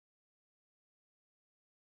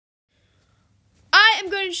am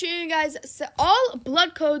going to show you guys all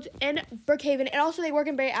blood codes in Brookhaven, and also they work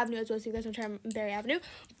in Berry Avenue as well, so you guys want to try them in Berry Avenue.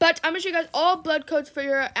 But I'm going to show you guys all blood codes for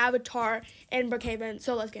your avatar in Brookhaven,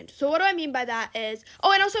 so let's get into it. So what do I mean by that is,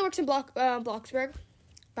 oh, and also it works in Bloxburg,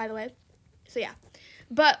 by the way. So yeah,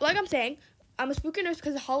 but like I'm saying, I'm a spooky nurse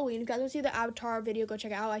because of Halloween. If you guys want to see the avatar video, go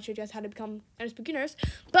check it out. I showed you guys how to become a spooky nurse.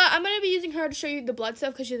 But I'm going to be using her to show you the blood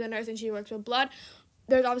stuff because she's a nurse and she works with blood.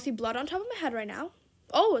 There's obviously blood on top of my head right now.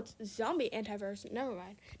 Oh, it's zombie antivirus. Never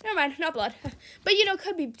mind, not blood. But, you know,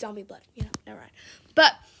 could be zombie blood. You know, never mind.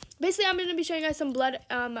 But, basically, I'm going to be showing you guys some blood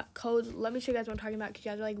codes. Let me show you guys what I'm talking about because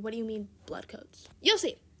you guys are like, what do you mean blood codes? You'll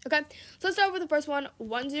see, okay? So, let's start with the first one,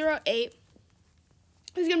 108.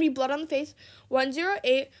 This is going to be blood on the face.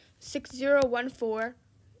 108 6014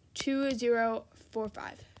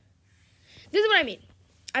 2045. This is what I mean.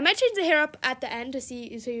 I might change the hair up at the end to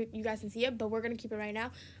see so you guys can see it, but we're going to keep it right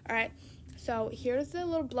now. All right. So here's the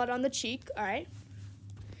little blood on the cheek, all right?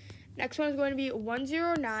 Next one is going to be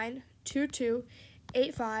 109 22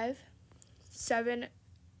 85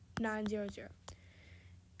 7900.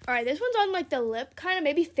 All right, this one's on like the lip, kind of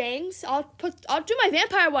maybe fangs. I'll do my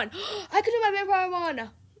vampire one. I could do my vampire one.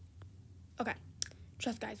 Okay,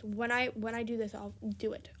 trust guys. When I do this, I'll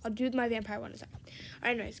do it. I'll do my vampire one in a second. All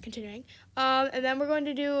right, anyways, continuing. And then we're going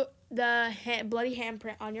to do the bloody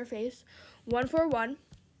handprint on your face. 141.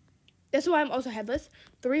 This is why I'm also headless.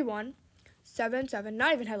 3177.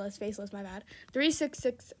 Not even headless, faceless, my bad.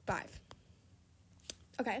 3665.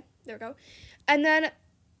 Okay, there we go. And then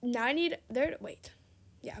 90 there. Wait.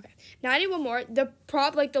 Yeah, okay. 91 more. The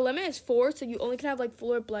limit is 4, so you only can have like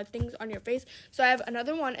 4 blood things on your face. So I have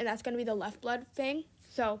another one, and that's gonna be the left blood thing.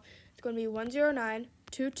 So it's gonna be 109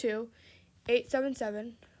 22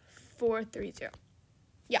 877 430.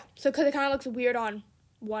 Yeah. So because it kind of looks weird on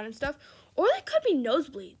one and stuff, or that could be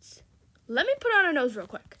nosebleeds. Let me put on a nose real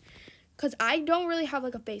quick, because I don't really have,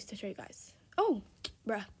 like, a face to show you guys. Oh,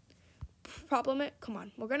 bruh. Problem it. Come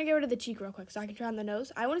on. We're going to get rid of the cheek real quick so I can try on the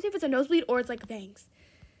nose. I want to see if it's a nosebleed or it's, like, fangs.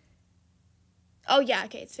 Oh, yeah.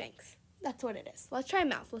 Okay, it's fangs. That's what it is. Let's try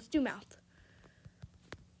mouth. Let's do mouth.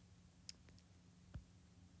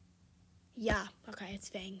 Yeah. Okay, it's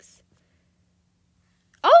fangs.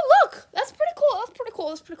 Oh, look. That's pretty cool. That's pretty cool.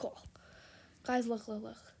 That's pretty cool. Guys, look, look,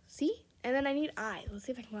 look. See? And then I need eyes. Let's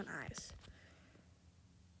see if I can put on eyes.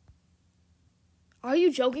 Are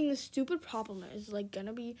you joking? This stupid problem is, like,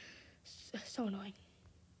 gonna be so annoying.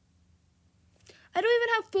 I don't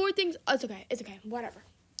even have 4 things. Oh, it's okay. It's okay. Whatever.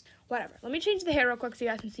 Whatever. Let me change the hair real quick so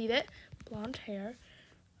you guys can see that. Blonde hair.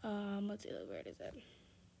 Let's see. Where is it?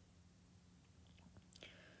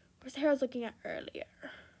 Where's the hair I was looking at earlier?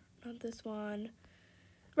 Not this one.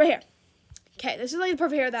 Right here. Okay, this is like the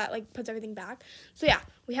perfect hair that like puts everything back. So yeah,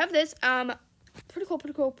 we have this. Pretty cool,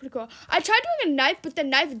 pretty cool, pretty cool. I tried doing a knife, but the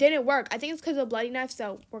knife didn't work. I think it's because of a bloody knife,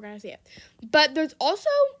 so we're gonna see it. But there's also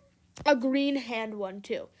a green hand one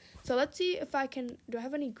too. So let's see if I can. Do I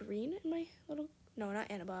have any green in my little? No, not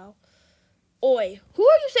Annabelle. Oi. Who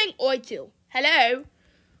are you saying oi to? Hello.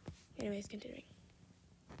 Anyways, continuing.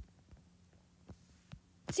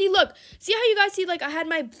 See, look. See how you guys see, like, I had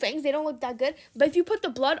my fangs? They don't look that good. But if you put the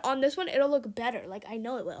blood on this one, it'll look better. Like, I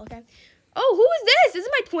know it will, okay? Oh, who is this? This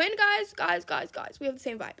is my twin, guys. Guys. We have the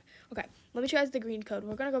same vibe. Okay, let me show you guys the green code.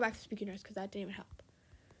 We're going to go back to Spooky Nurse because that didn't even help.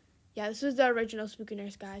 Yeah, this was the original Spooky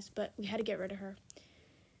Nurse, guys. But we had to get rid of her.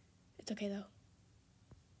 It's okay, though.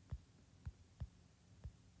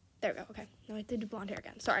 There we go. Okay, now I have to do blonde hair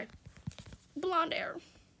again. Sorry. Blonde hair.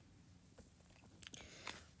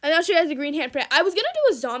 And I'll show you guys the green handprint. I was going to do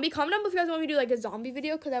a zombie. Comment down below if you guys want me to do, like, a zombie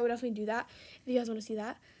video, because I would definitely do that if you guys want to see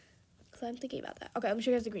that. Because I'm thinking about that. Okay, let me show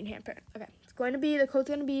you guys the green handprint. Okay, it's going to be, the code's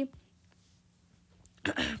going to be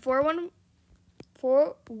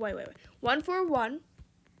 141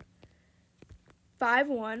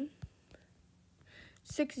 51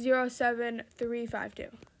 607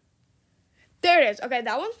 352. There it is. Okay,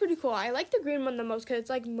 that one's pretty cool. I like the green one the most because it's,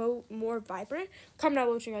 like, more vibrant. Comment down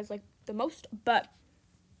below which you guys like the most, but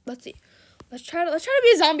let's see. Let's try to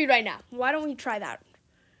be a zombie right now. Why don't we try that?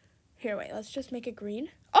 Here, wait. Let's just make it green.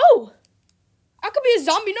 Oh! I could be a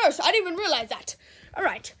zombie nurse. I didn't even realize that. All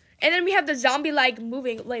right. And then we have the zombie, like,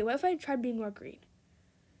 moving. Wait, what if I tried being more green?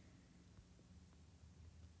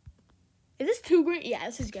 Is this too green? Yeah,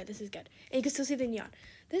 this is good. This is good. And you can still see the neon.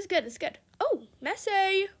 This is good. This is good. Oh,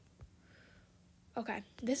 messy. Okay,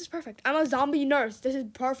 this is perfect. I'm a zombie nurse. This is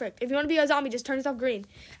perfect. If you want to be a zombie, just turn yourself green.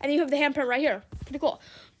 And you have the handprint right here. Pretty cool.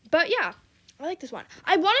 But yeah, I like this one.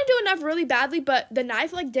 I want to do a knife really badly, but the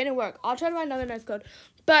knife, like, didn't work. I'll try to find another knife code.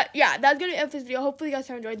 But yeah, that's going to be it for this video. Hopefully you guys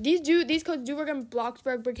have enjoyed. These codes do work in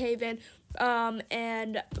Bloxburg, Brookhaven,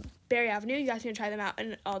 and Berry Avenue. You guys can try them out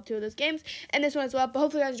in all 2 of those games and this one as well. But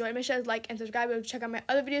hopefully you guys enjoyed. Make sure to like and subscribe. Go check out my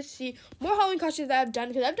other videos to see more Halloween costumes that I've done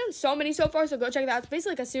because I've done so many so far. So go check it out. It's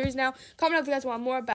basically like a series now. Comment down if you guys want more about